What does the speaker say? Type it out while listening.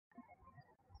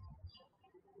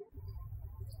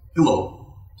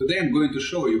Hello! Today I'm going to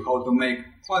show you how to make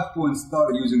 5-point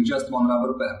star using just one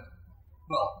rubber band.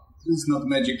 Well, this is not a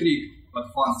magic trick,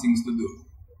 but fun things to do.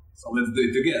 So let's do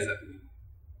it together.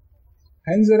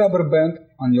 Hang the rubber band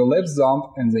on your left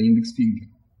thumb and the index finger.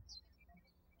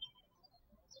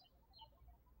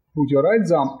 Put your right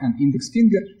thumb and index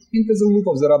finger into the loop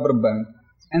of the rubber band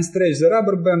and stretch the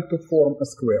rubber band to form a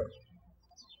square.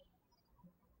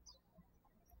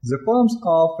 The palms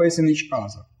are facing each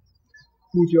other.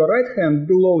 Put your right hand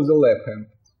below the left hand,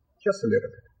 just a little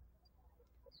bit.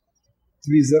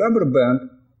 Twist the rubber band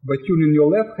by turning your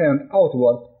left hand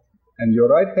outward and your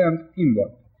right hand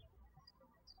inward.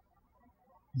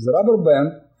 The rubber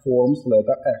band forms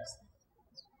letter X.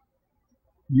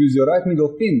 Use your right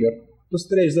middle finger to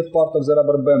stretch the part of the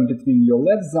rubber band between your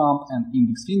left thumb and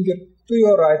index finger to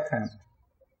your right hand.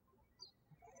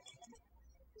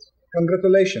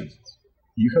 Congratulations!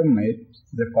 You have made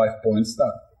the 5-point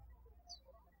star.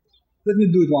 Let me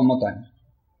do it one more time.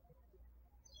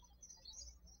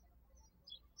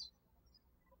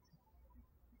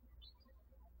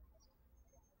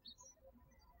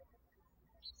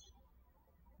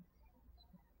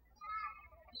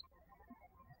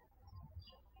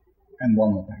 And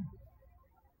one more time.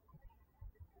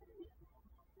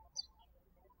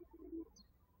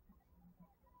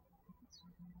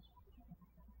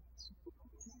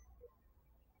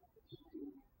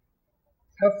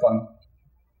 Have fun!